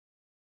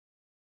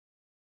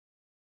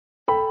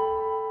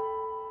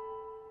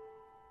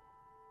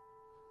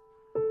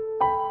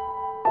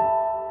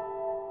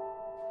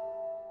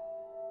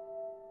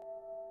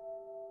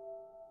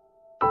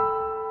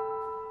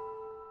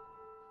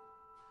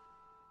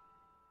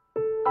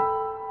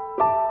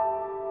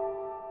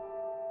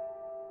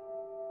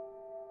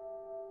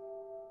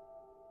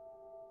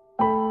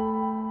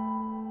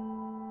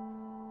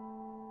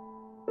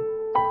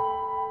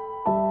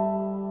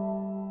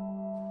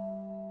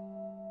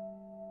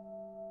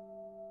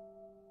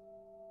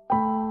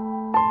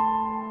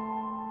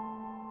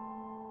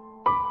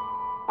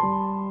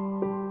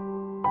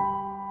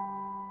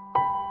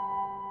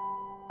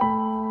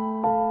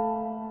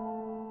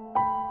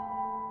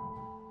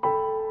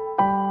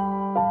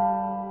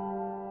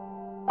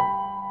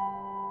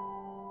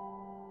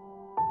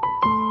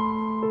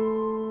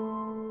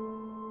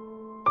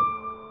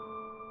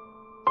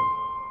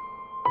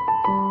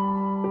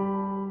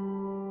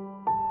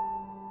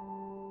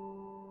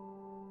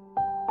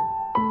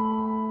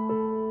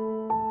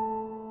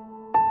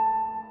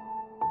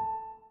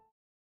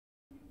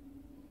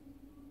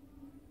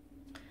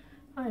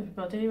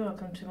everybody,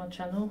 welcome to my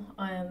channel.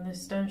 I am the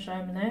Stone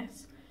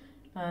Shamaness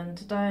and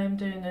today I'm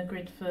doing a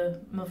grid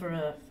for Mother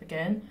Earth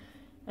again,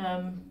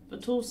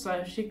 but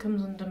also she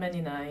comes under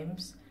many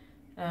names,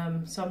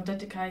 so I'm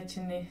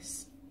dedicating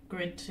this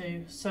grid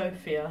to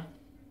Sophia,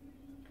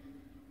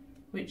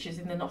 which is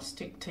in the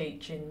Gnostic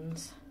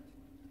teachings,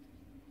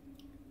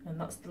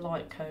 and that's the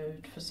light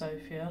code for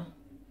Sophia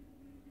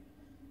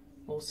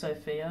or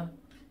Sophia,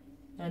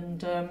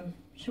 and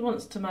she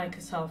wants to make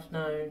herself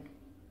known.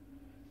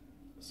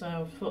 So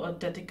I thought I'd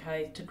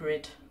dedicate a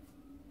grid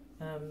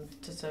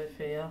to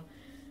Sophia.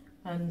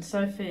 And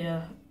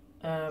Sophia,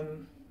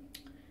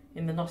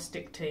 in the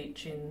Gnostic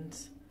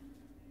teachings,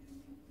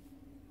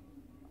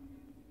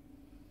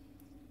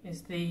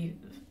 is the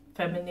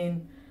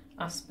feminine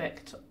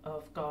aspect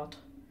of God,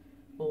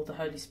 or the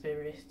Holy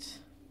Spirit.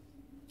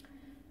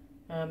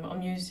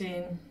 I'm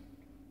using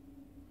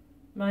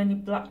mainly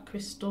black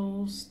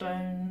crystals,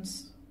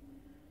 stones,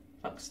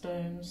 black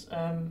stones,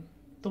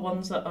 the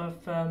ones that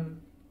I've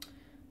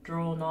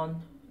drawn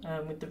on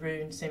with the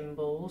rune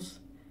symbols.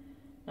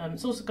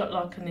 It's also got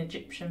like an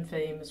Egyptian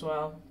theme as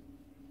well.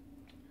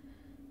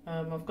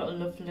 I've got a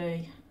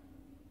lovely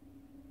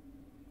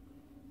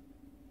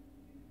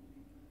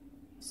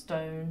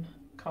stone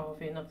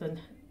carving of the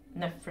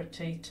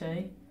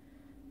Nefertiti.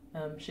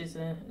 She's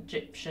an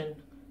Egyptian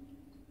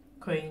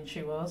queen,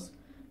 she was,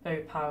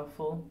 very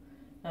powerful.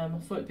 I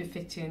thought it'd be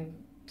fitting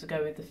to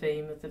go with the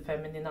theme of the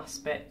feminine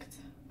aspect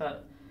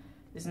that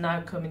is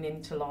now coming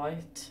into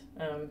light.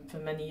 For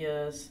many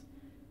years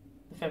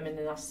the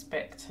feminine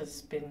aspect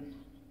has been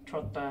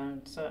trod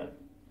down, so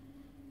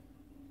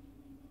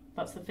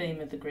that's the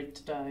theme of the grid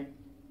today.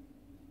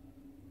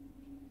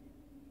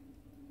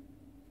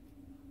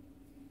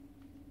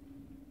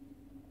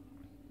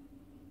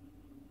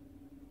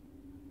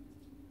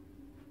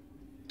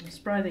 I'll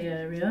spray the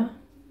area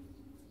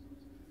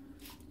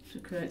to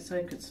create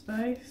sacred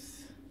space.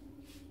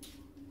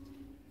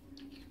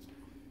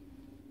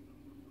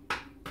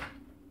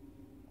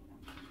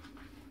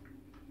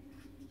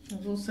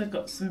 I've also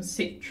got some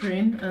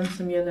citrine and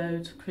some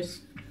yellow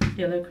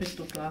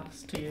crystal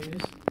glass to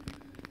use.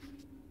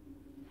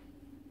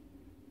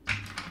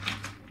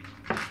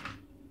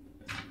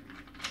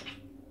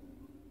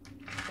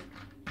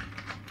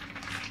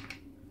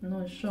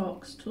 Nice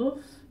shark's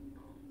tooth.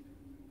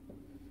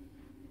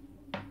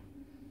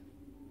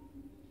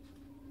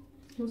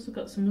 Also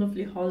got some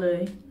lovely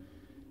holly,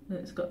 and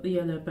it's got the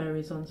yellow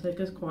berries on, so it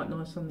goes quite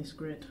nice on this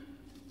grid.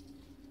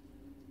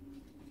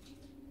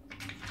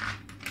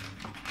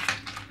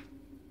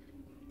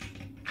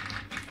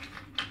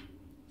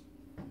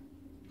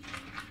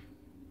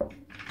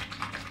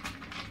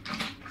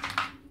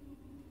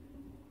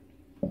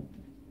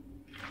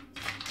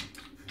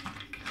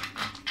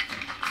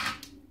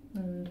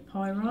 And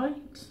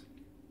pyrite.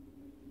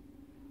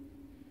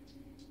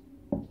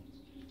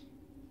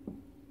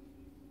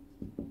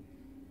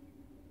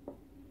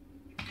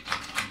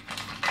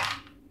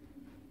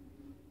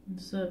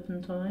 And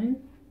serpentine.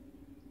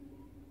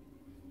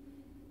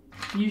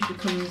 Usually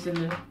comes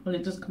in a, well,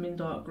 it does come in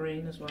dark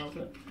green as well,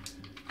 but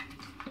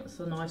that's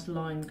a nice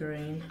lime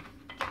green.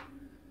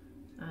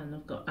 And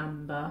I've got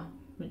amber,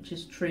 which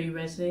is tree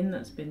resin,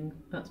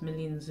 that's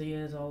millions of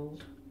years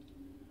old.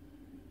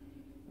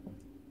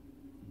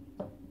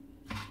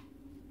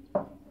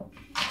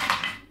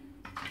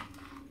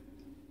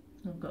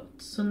 I've got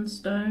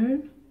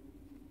sunstone,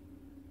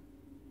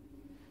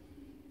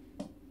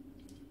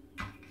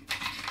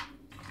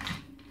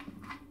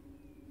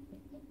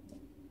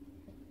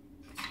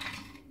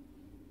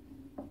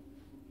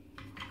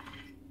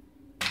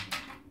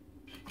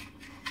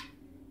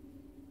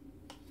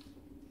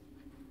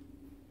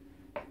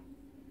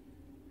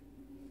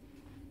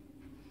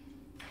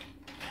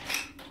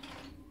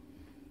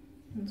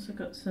 also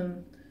got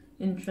some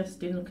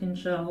interesting looking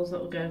shells that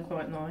will go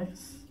quite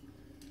nice.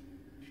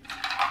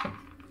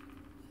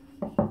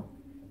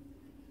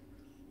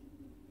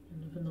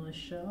 Another nice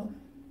shell.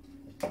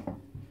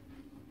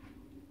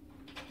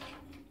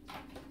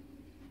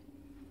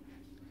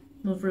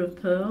 Mother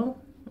of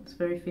pearl, that's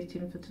very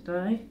fitting for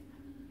today.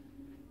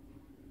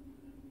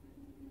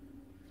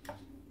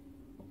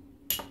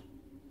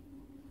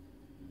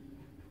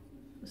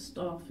 A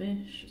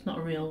starfish, it's not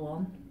a real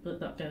one, but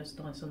that goes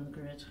nice on the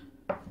grid.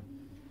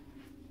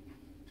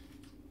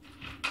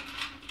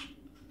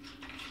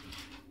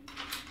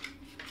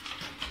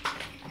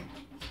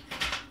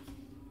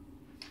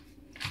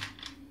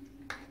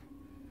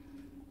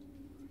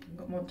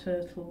 My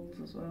turtles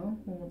as well,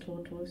 all my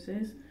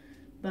tortoises.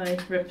 They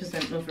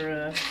represent Mother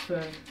Earth,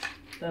 so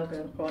they'll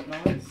go quite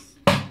nice.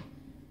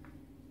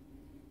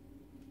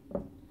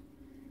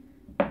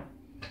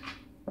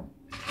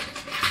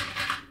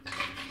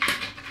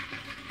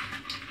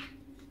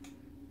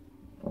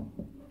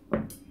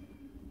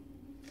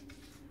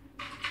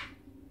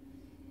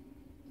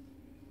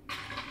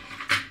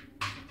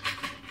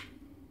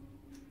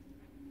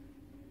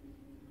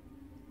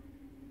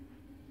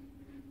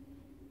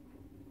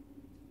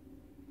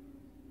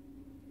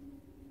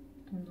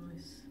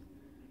 Nice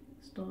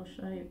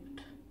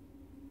star-shaped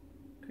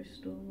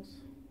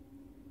crystals.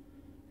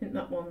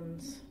 think that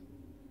one's...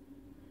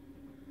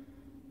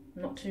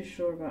 I'm not too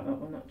sure about that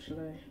one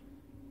actually.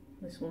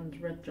 This one's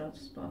red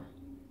jasper.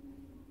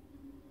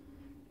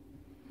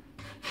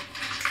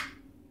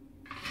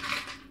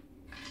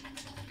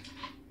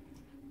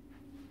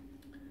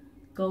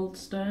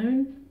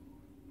 Goldstone.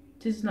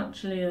 It isn't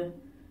actually a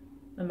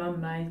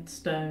man-made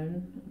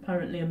stone.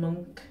 Apparently a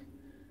monk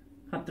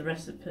had the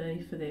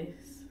recipe for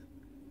this,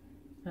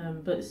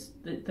 but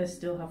they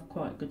still have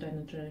quite good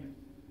energy.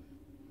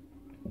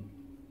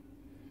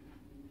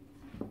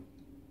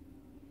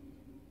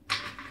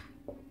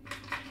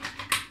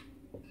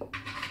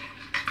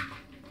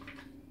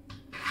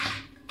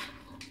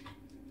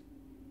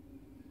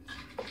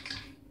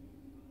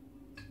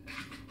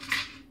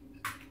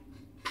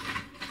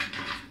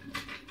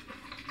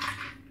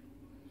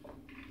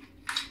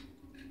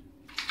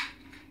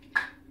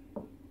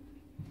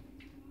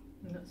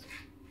 That's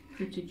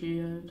pretty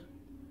geode.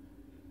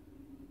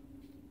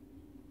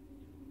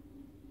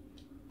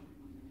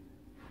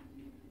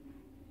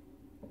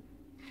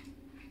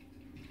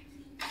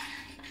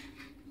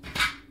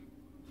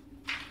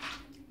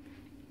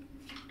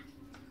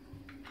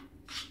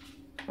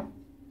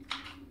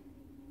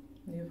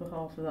 The other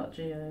half of that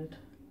geode.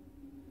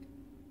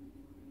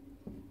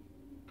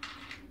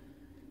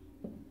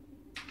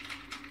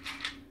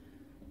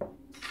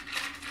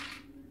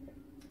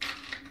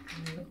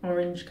 And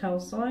orange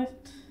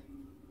calcite.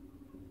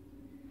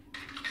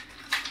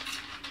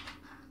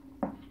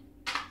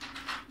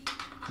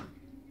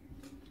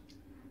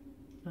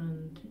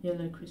 And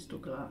yellow crystal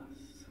glass.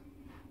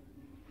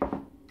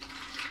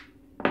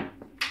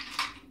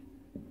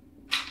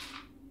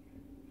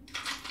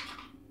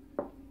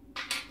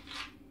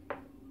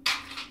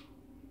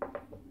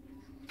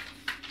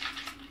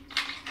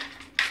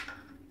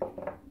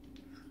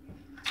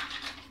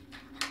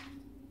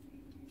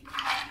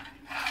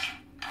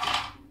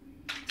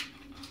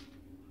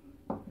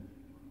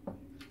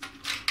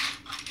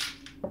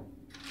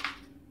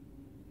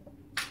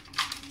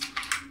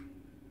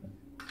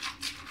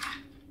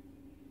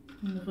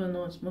 Another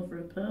nice mother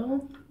of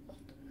pearl.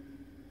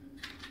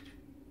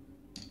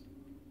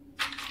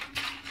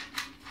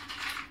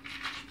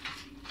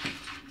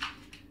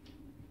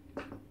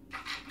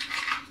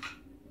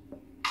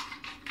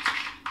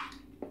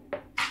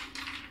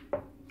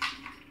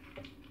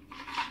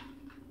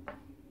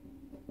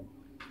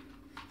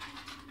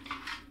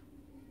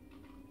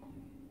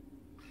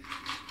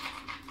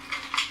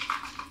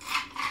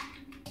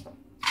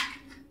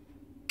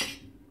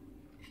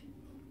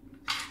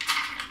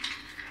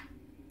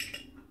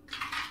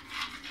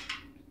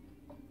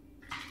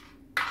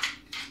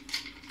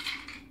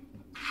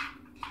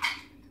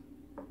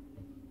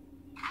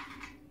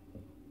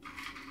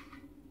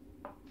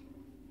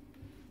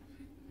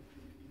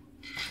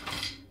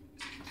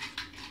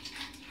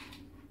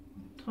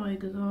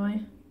 Tiger's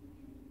eye.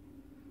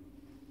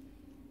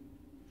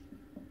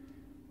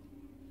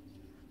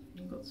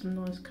 I've got some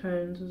nice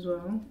cones as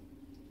well.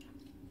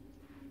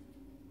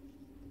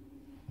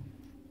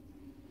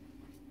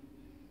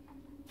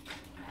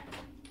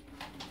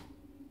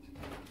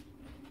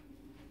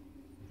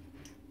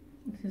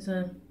 This is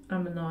an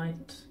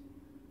ammonite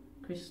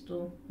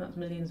crystal, that's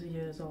millions of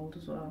years old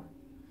as well.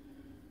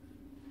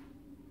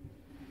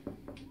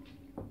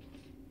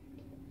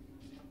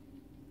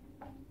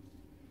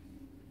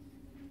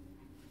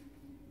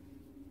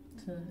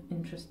 It's an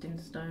interesting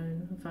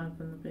stone I found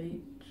from the beach.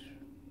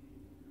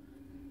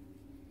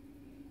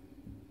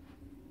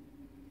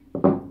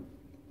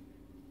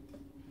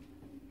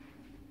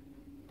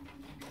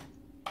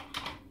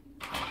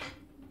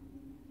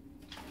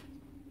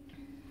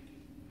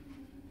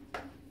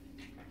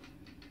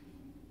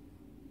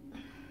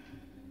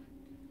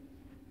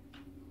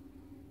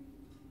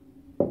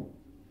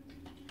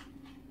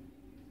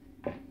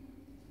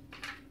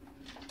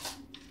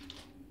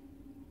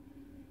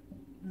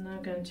 I'm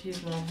now going to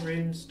use my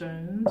rune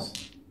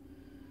stones.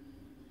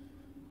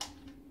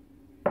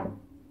 I've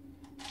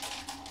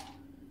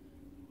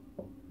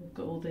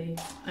got all the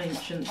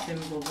ancient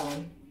symbols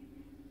on.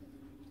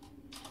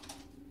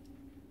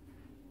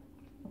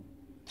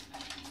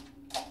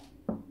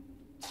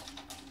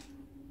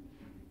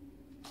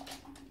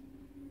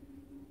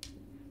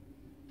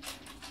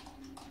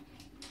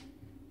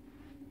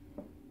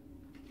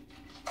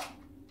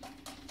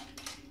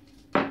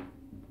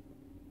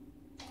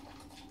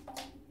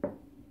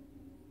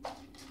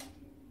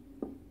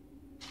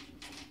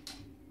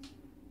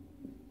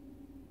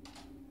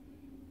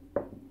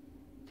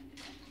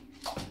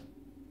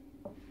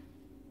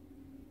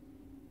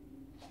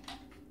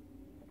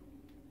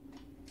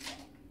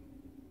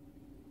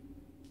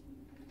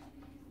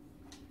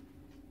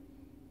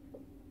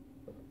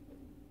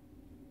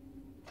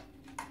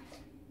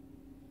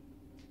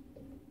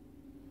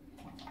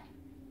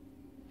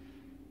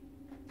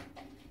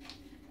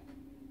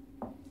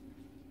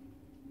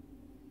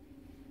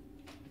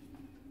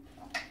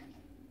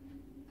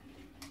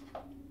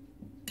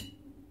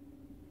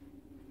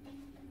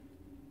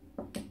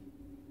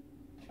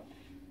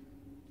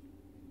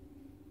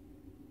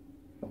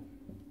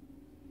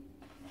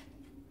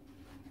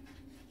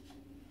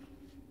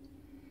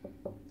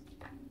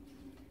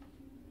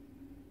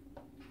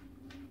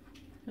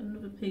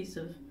 piece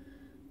of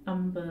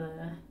umber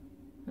there.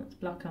 That's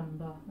black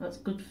umber. That's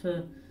good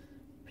for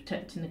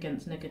protecting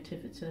against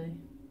negativity.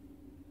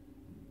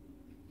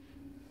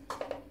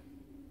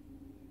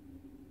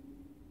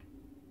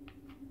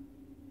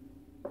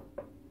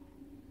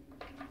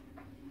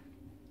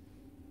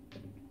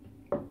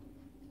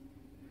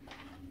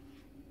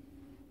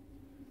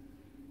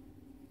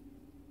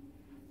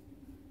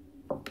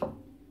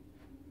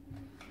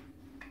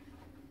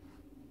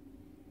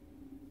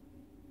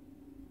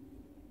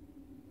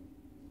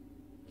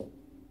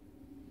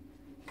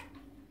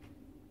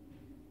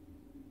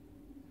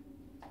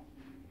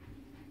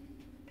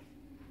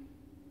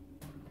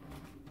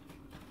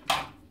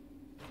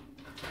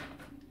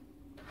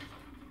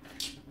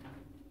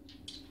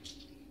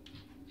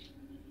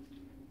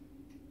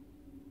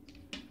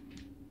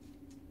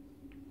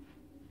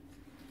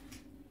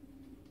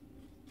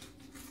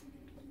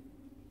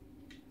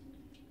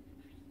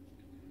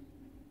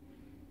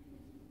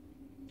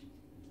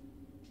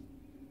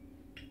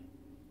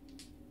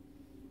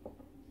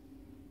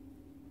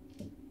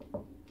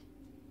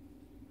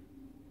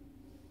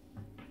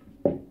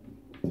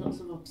 Lots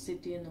of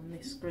obsidian on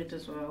this grid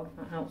as well,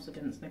 that helps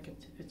against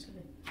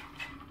negativity.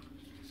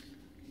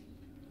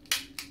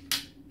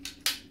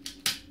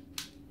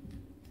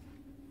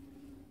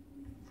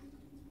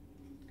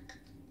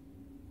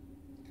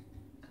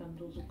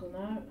 Candles have gone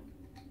out.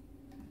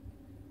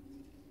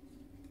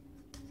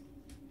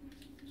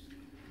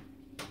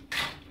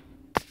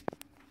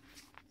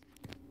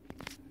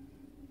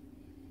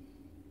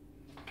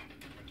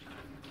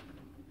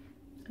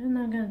 And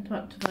I'm going to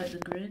activate the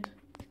grid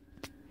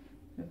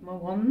with my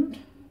wand.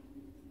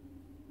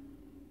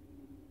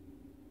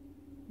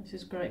 This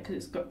is great because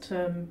it's got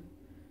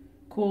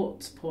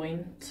quartz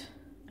point.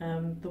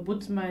 The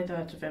wood's made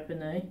out of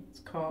ebony,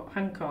 it's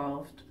hand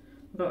carved.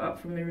 I got that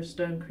from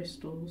Mirrorstone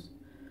crystals,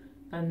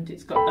 and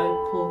it's got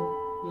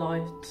opal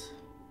light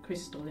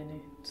crystal in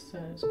it, so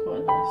it's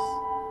quite a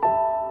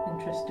nice,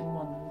 interesting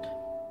wand.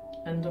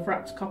 And I've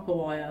wrapped copper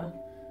wire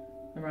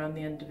around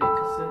the end of it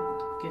because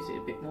it gives it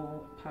a bit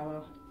more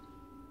power.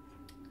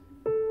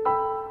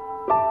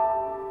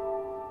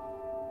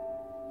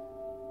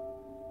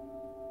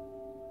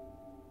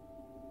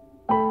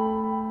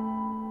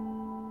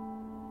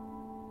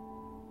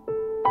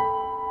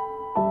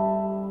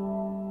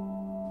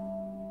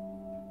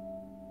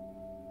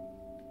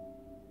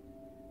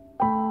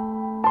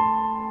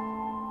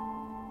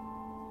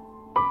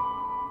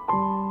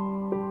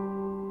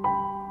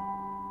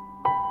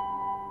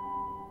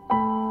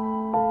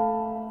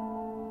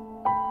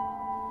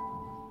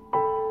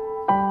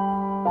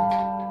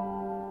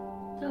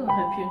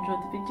 Hope you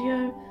enjoyed the video.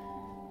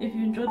 If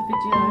you enjoyed the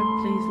video,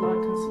 please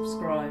like and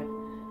subscribe,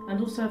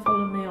 and also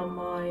follow me on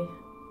my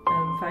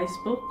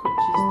Facebook,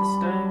 which is the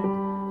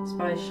Stone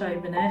Space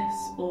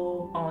Shamaness,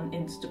 or on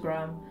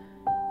Instagram,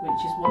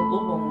 which is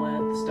all one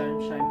word, the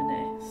Stone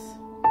Shamaness.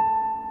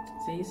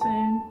 See you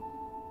soon.